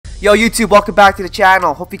Yo YouTube, welcome back to the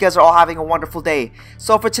channel. Hope you guys are all having a wonderful day.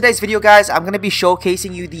 So for today's video guys, I'm going to be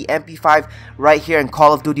showcasing you the MP5 right here in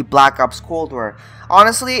Call of Duty Black Ops Cold War.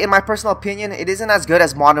 Honestly, in my personal opinion, it isn't as good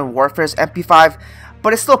as Modern Warfare's MP5,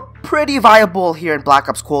 but it's still pretty viable here in Black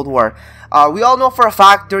Ops Cold War. We all know for a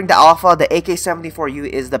fact during the alpha, the AK-74U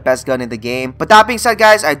is the best gun in the game. But that being said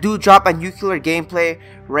guys, I do drop a nuclear gameplay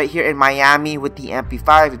right here in Miami with the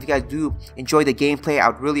MP5. If you guys do enjoy the gameplay, I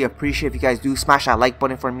would really appreciate if you guys do smash that like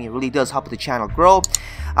button for me. It really does help the channel grow.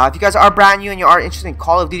 If you guys are brand new and you are interested in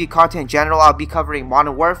Call of Duty content in general, I'll be covering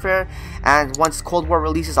Modern Warfare, and once Cold War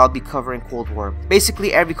releases, I'll be covering Cold War.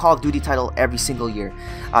 Basically every Call of Duty title every single year.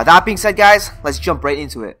 That being said guys, let's jump right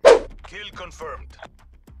into it. Kill confirmed.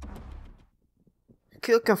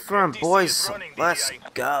 Kill confirmed, boys. Let's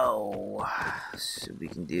go. See what we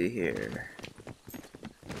can do here.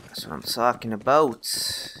 That's what I'm talking about.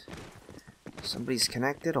 Somebody's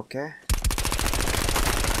connected, okay.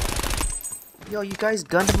 Yo, you guys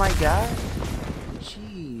gunned my guy?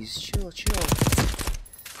 Jeez, chill.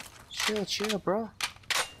 Chill, bro.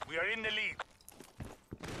 We are in the lead.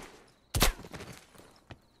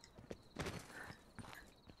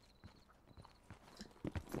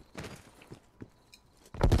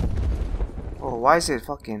 Oh, why is it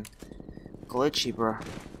fucking glitchy, bro?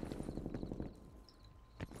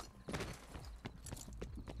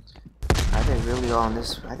 Are they really all in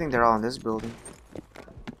this? I think they're all in this building.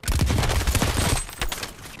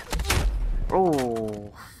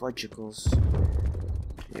 Oh, fudgicles.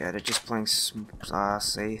 Yeah, they're just playing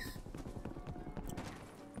safe.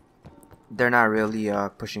 They're not really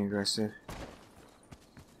pushing aggressive.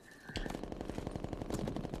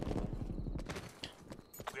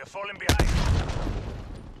 We are falling behind.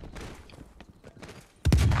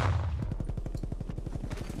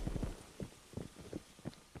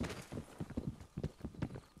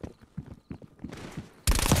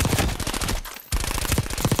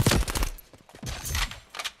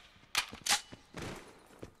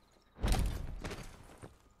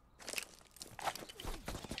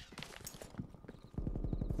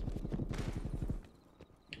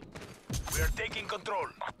 We are taking control.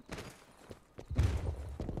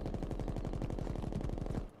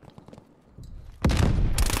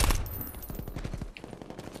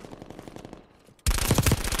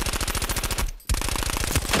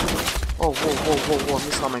 Oh, whoa, I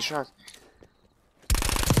missed all my shots.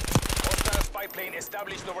 Hostile spy plane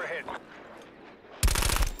established overhead.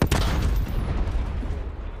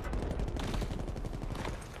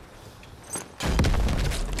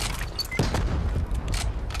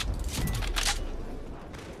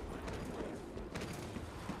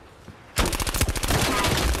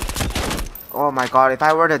 Oh my god, if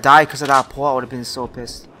I were to die because of that pull, I would have been so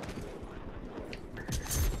pissed.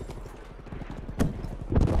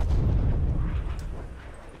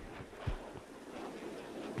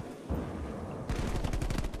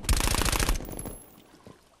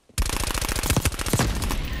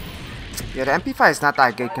 Yeah, the MP5 is not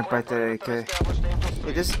that good compared to the AK.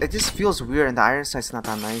 It just feels weird, and the iron sight's not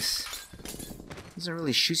that nice. It doesn't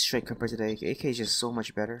really shoot straight compared to the AK. AK is just so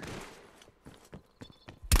much better.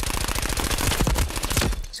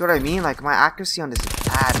 See what I mean? Like, my accuracy on this is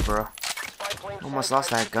bad, bro. Almost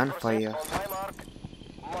lost that gunfight, yeah.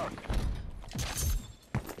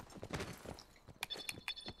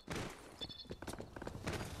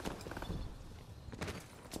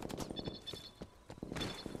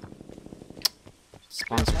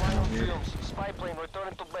 Spawns kind of weird. Spy plane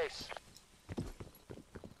returning to base.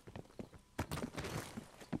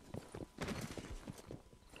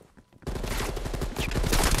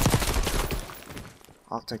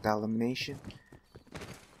 I'll take that elimination.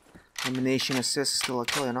 Elimination assist is still a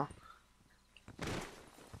kill, you know?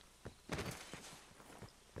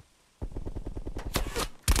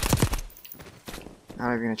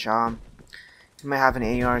 Not even gonna chow him. He might have an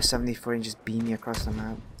AR-74 and just beam me across the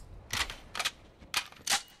map.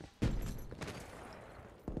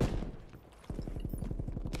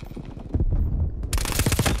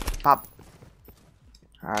 Pop.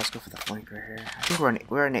 Alright, let's go for the flank right here. I think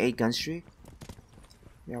we're in an 8 gun streak.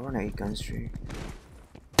 Yeah, we're on an 8 gun streak.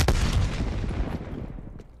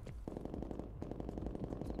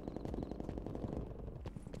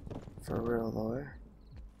 For real though, eh?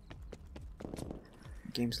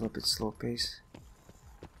 Game's a little bit slow paced.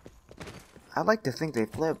 I'd like to think they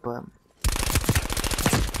flip, but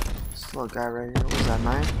this little guy right here, what's that,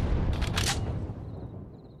 9?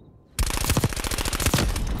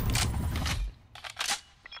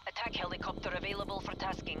 Attack helicopter available for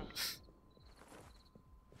tasking.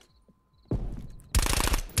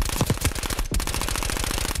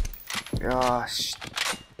 Gosh.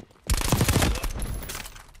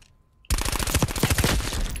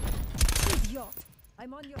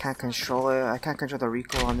 I'm on your Can't side. control it. I can't control the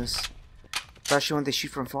recoil on this. Especially when they shoot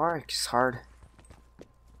from far. It's just hard.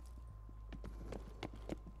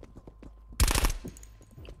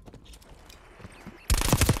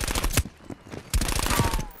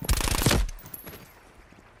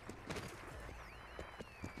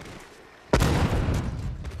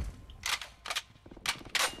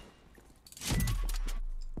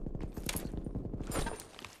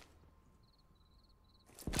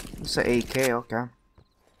 It's an AK, okay.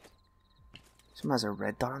 Someone has a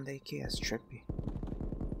red dot on the AK, that's trippy.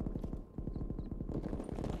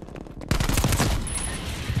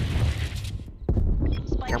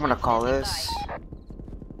 Okay, I'm gonna call this.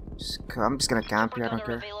 I'm just gonna camp here, I don't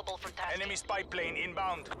care. Enemy spy plane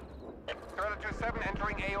inbound. Predator 7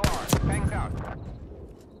 entering AOR. Tanks out.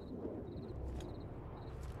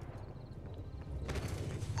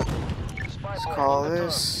 Let's call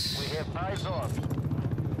this. We have eyes on.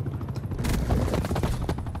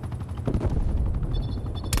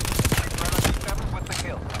 Predator 7 with the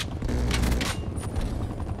kill.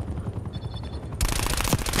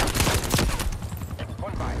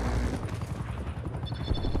 One by.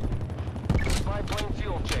 Spy plane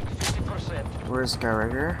fuel check, 50%. Where's this guy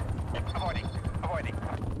right here? Avoiding. Avoiding.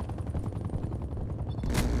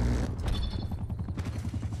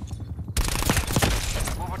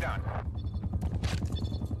 Move it down.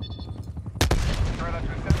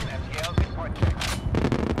 Predator 7 FTLs in point check.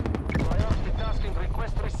 Priority tasking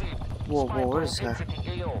request received. Whoa, whoa, where is this guy?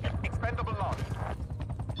 Exiting AO. Expendable launch.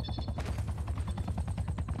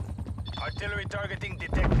 Artillery targeting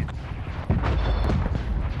detected.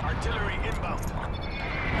 Artillery inbound.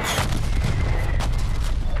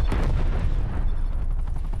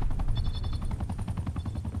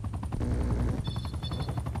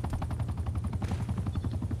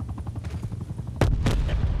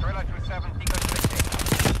 Predator 7 deconnecting.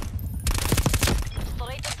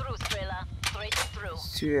 Straight through, Strela. Straight through.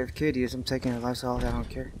 It's 2 AFK dudes, I'm taking their lives all, I don't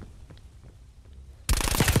care.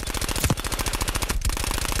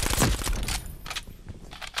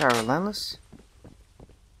 Guy relentless?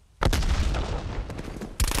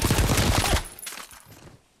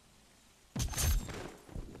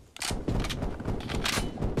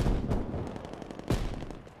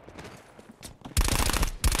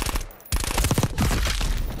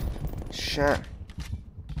 Shit.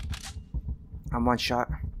 I'm one shot.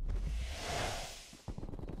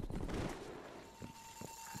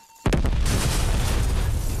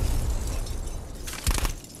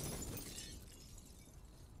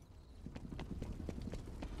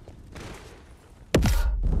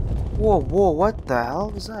 Whoa, whoa, what the hell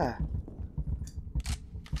was that?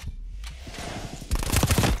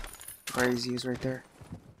 Crazy is right there.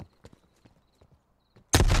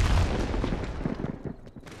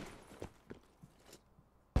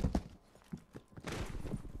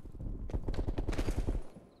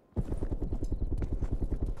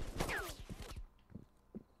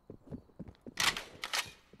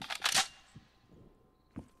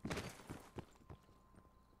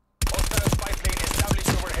 Hostile spy plane established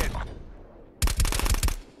overhead.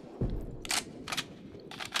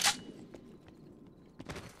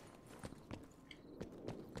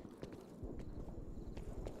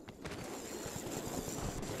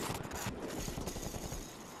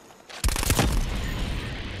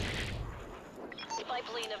 Spy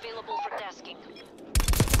plane available for tasking.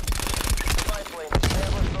 Spy plane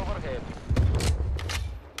established overhead.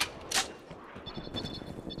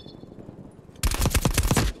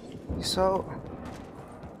 So,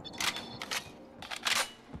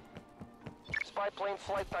 Spy plane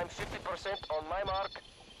flight time 50% on my mark.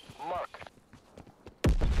 Mark.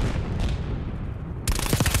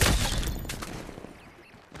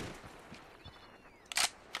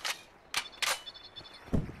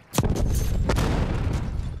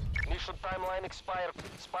 Mission timeline expired.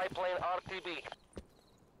 Spy plane RTB.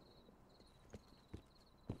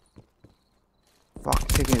 fuck,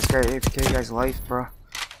 taking this guy AFK guy's life, bro.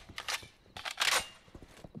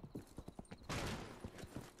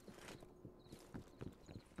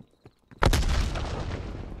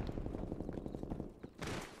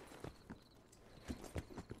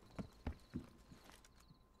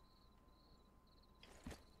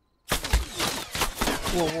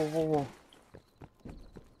 Whoa, whoa, whoa, whoa.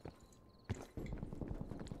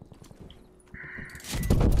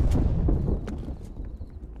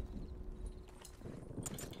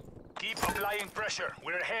 Keep applying pressure.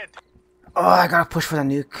 We're ahead. Oh, I gotta push for the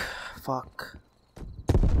nuke. Fuck.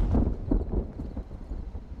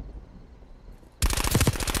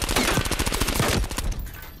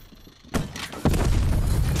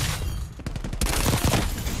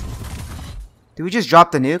 Did we just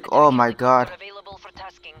drop the nuke? Oh my god. Available for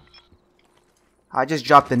I just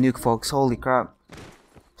dropped the nuke, folks. Holy crap.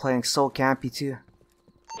 Playing so campy too.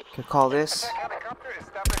 Could call this. Helicopter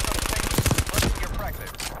established on station. Working your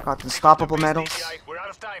practice. Got the unstoppable medals. We're out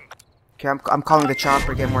of time. Okay, I'm calling the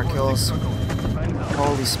chopper, get more kills.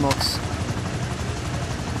 Holy smokes.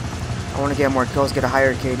 I want to get more kills, get a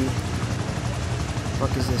higher KD.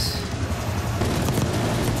 What is this?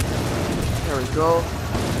 There we go.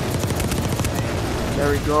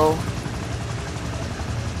 There we go.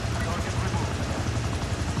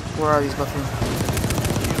 Where are these buffing?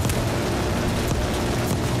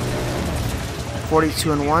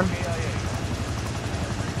 42 and 1.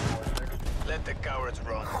 Let the cowards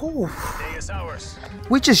run. Ooh. Day is ours.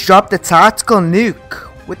 We just dropped the tactical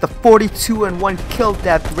nuke with the 42 and 1 kill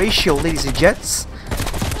death ratio, ladies and gents.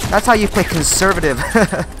 That's how you play conservative.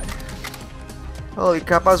 Holy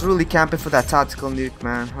crap, I was really camping for that tactical nuke,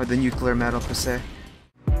 man. Or the nuclear medal per se.